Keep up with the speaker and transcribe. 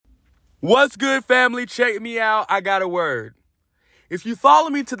What's good, family? Check me out. I got a word. If you follow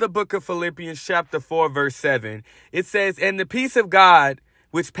me to the book of Philippians chapter 4, verse 7, it says, "And the peace of God,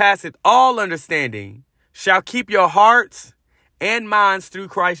 which passeth all understanding, shall keep your hearts and minds through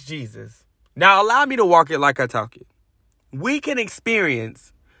Christ Jesus." Now, allow me to walk it like I talk it. We can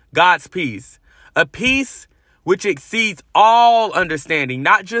experience God's peace, a peace which exceeds all understanding,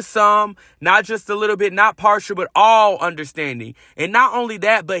 not just some, not just a little bit, not partial, but all understanding. And not only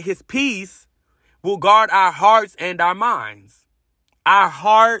that, but his peace will guard our hearts and our minds. Our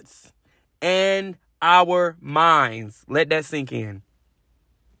hearts and our minds. Let that sink in.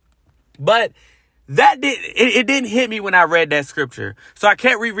 But it didn't hit me when I read that scripture. So I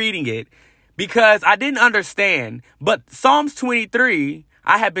kept rereading it because I didn't understand. But Psalms 23,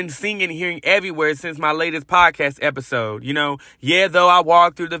 I have been singing and hearing everywhere since my latest podcast episode. Yeah, though I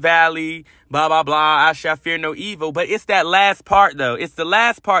walk through the valley, blah, blah, blah, I shall fear no evil. But it's that last part, though. It's the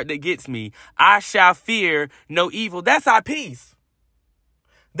last part that gets me. I shall fear no evil. That's our peace.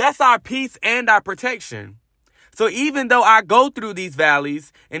 That's our peace and our protection. So even though I go through these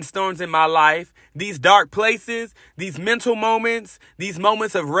valleys and storms in my life, these dark places, these mental moments, these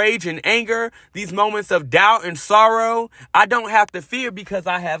moments of rage and anger, these moments of doubt and sorrow, I don't have to fear because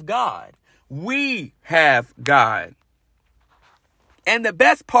I have God. We have God. And the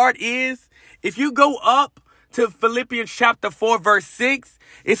best part is, if you go up to Philippians chapter 4, verse 6,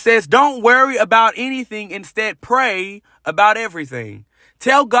 it says, "Don't worry about anything. Instead, pray about everything.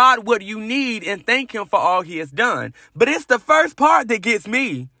 Tell God what you need and thank him for all he has done." But it's the first part that gets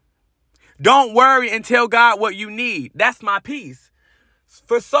me. Don't worry and tell God what you need. That's my peace.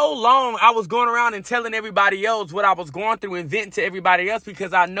 For so long, I was going around and telling everybody else what I was going through and venting to everybody else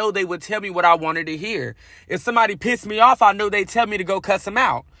because I know they would tell me what I wanted to hear. If somebody pissed me off, I know they'd tell me to go cuss them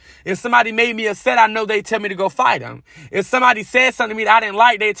out. If somebody made me upset, I know they'd tell me to go fight them. If somebody said something to me that I didn't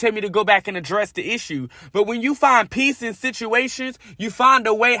like, they'd tell me to go back and address the issue. But when you find peace in situations, you find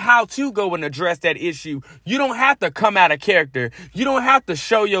a way how to go and address that issue. You don't have to come out of character. You don't have to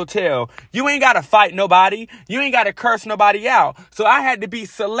show your tail. You ain't got to fight nobody. You ain't got to curse nobody out. So I had to be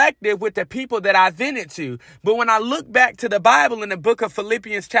selective with the people that I vented to. But when I look back to the Bible in the book of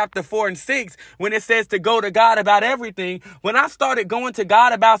Philippians chapter 4 and 6, when it says to go to God about everything, when I started going to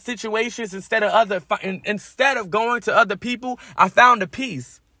God about situations instead of going to other people, I found a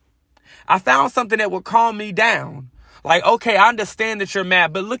peace. I found something that would calm me down. Like, okay, I understand that you're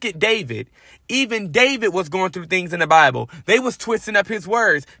mad, but look at David. Even David was going through things in the Bible. They was twisting up his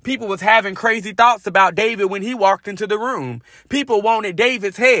words. People was having crazy thoughts about David when he walked into the room. People wanted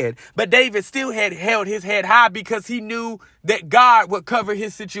David's head, but David still had held his head high because he knew that God would cover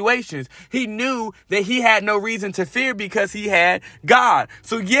his situations. He knew that he had no reason to fear because he had God.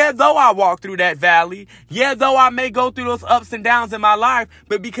 So yeah, though I walk through that valley, yeah, though I may go through those ups and downs in my life,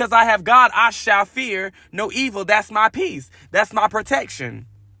 but because I have God, I shall fear no evil. That's my peace. That's my protection.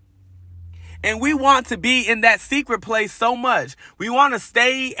 And we want to be in that secret place so much. We want to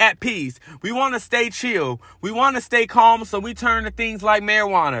stay at peace. We want to stay chill. We want to stay calm. So we turn to things like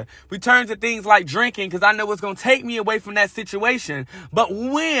marijuana. We turn to things like drinking because I know it's going to take me away from that situation. But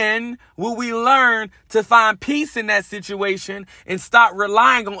when will we learn to find peace in that situation and stop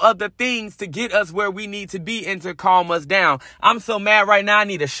relying on other things to get us where we need to be and to calm us down? I'm so mad right now, I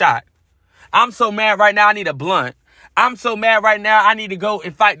need a shot. I'm so mad right now, I need a blunt. I'm so mad right now, I need to go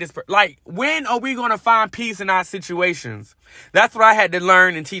and fight this. Like, when are we going to find peace in our situations? That's what I had to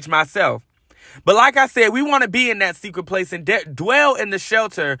learn and teach myself. But like I said, we want to be in that secret place and dwell in the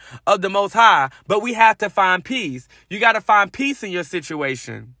shelter of the Most High. But we have to find peace. You got to find peace in your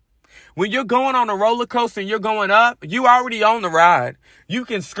situation. When you're going on a roller coaster and you're going up, you already on the ride. You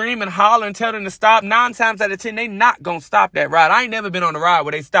can scream and holler and tell them to stop. 9 times out of 10, they not going to stop that ride. I ain't never been on a ride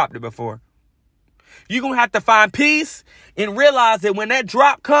where they stopped it before. You're going to have to find peace and realize that when that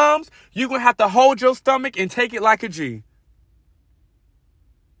drop comes, you're going to have to hold your stomach and take it like a G.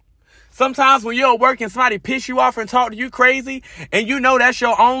 Sometimes when you're at work and somebody piss you off and talk to you crazy and you know that's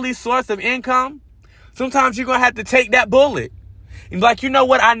your only source of income, sometimes you're going to have to take that bullet. And be like, you know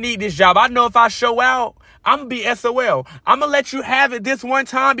what? I need this job. I know if I show out, I'm going to be SOL. I'm going to let you have it this one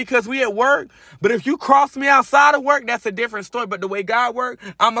time because we at work. But if you cross me outside of work, that's a different story. But the way God works,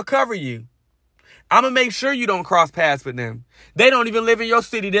 I'm going to cover you. I'm going to make sure you don't cross paths with them. They don't even live in your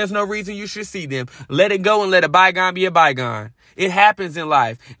city. There's no reason you should see them. Let it go and let a bygone be a bygone. It happens in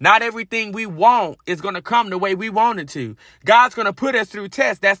life. Not everything we want is going to come the way we want it to. God's going to put us through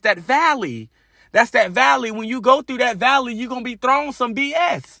tests. That's that valley. That's that valley. When you go through that valley, you're going to be thrown some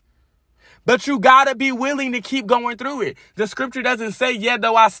BS. But you gotta be willing to keep going through it. The scripture doesn't say, yeah,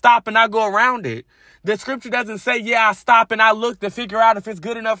 though I stop and I go around it. The scripture doesn't say, yeah, I stop and I look to figure out if it's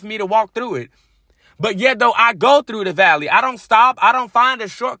good enough for me to walk through it. But yet though I go through the valley, I don't stop. I don't find a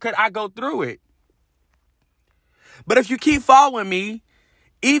shortcut. I go through it. But if you keep following me,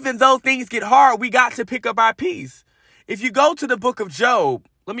 even though things get hard, we got to pick up our peace. If you go to the book of Job,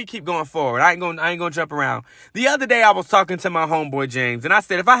 let me keep going forward. I ain't gonna jump around. The other day I was talking to my homeboy James, and I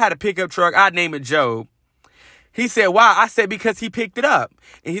said, if I had a pickup truck, I'd name it Job. He said, why? I said, because he picked it up.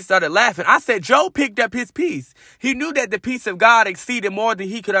 And he started laughing. I said, Job picked up his peace. He knew that the peace of God exceeded more than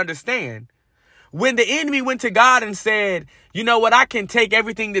he could understand. When the enemy went to God and said, you know what, I can take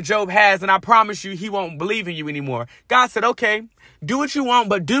everything that Job has and I promise you he won't believe in you anymore. God said, okay, do what you want,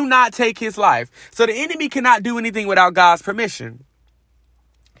 but do not take his life. So the enemy cannot do anything without God's permission.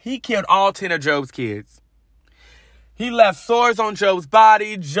 He killed all 10 of Job's kids. He left sores on Job's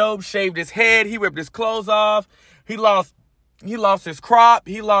body. Job shaved his head. He ripped his clothes off. He lost his crop.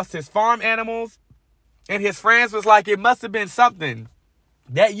 He lost his farm animals. And his friends was like, it must have been something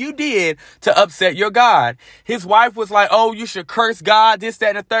that you did to upset your God. His wife was like, oh, you should curse God, this,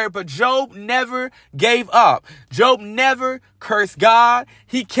 that, and the third. But Job never gave up. Job never cursed God.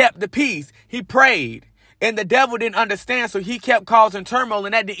 He kept the peace. He prayed. And the devil didn't understand, so he kept causing turmoil.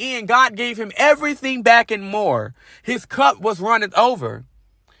 And at the end, God gave him everything back and more. His cup was running over.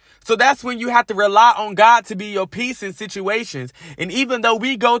 So that's when you have to rely on God to be your peace in situations. And even though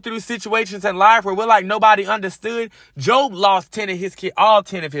we go through situations in life where we're like nobody understood, Job lost 10 of his kids, all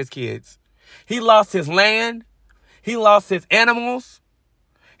 10 of his kids. He lost his land. He lost his animals.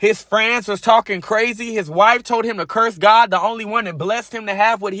 His friends was talking crazy. His wife told him to curse God, the only one that blessed him to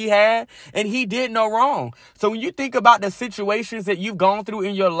have what he had. And he did no wrong. So when you think about the situations that you've gone through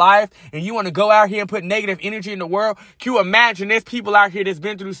in your life and you want to go out here and put negative energy in the world, can you imagine there's people out here that's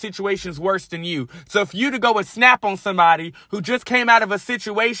been through situations worse than you? So for you to go and snap on somebody who just came out of a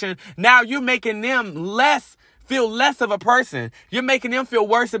situation, now you're making them feel less of a person. You're making them feel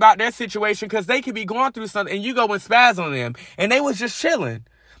worse about their situation because they could be going through something and you go and spaz on them. And they was just chilling.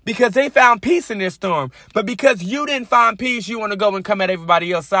 Because they found peace in this storm. But because you didn't find peace, you want to go and come at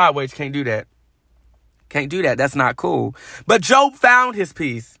everybody else sideways. Can't do that. Can't do that. That's not cool. But Job found his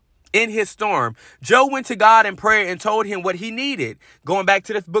peace in his storm. Job went to God in prayer and told him what he needed. Going back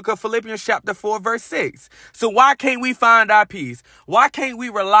to the book of Philippians chapter 4, verse 6. So why can't we find our peace? Why can't we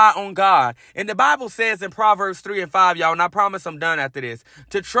rely on God? And the Bible says in Proverbs 3 and 5, y'all, and I promise I'm done after this,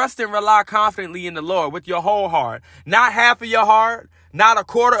 to trust and rely confidently in the Lord with your whole heart. Not half of your heart. Not a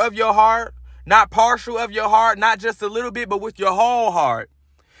quarter of your heart, not partial of your heart, not just a little bit, but with your whole heart.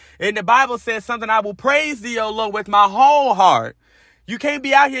 And the Bible says something, I will praise thee, O Lord, with my whole heart. You can't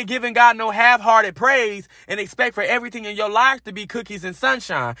be out here giving God no half-hearted praise and expect for everything in your life to be cookies and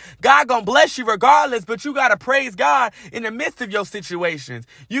sunshine. God gonna bless you regardless, but you gotta praise God in the midst of your situations.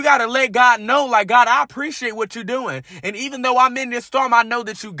 You gotta let God know, like, God, I appreciate what you're doing. And even though I'm in this storm, I know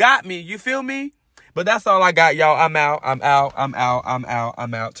that you got me. You feel me? But that's all I got, y'all. I'm out.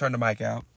 Turn the mic out.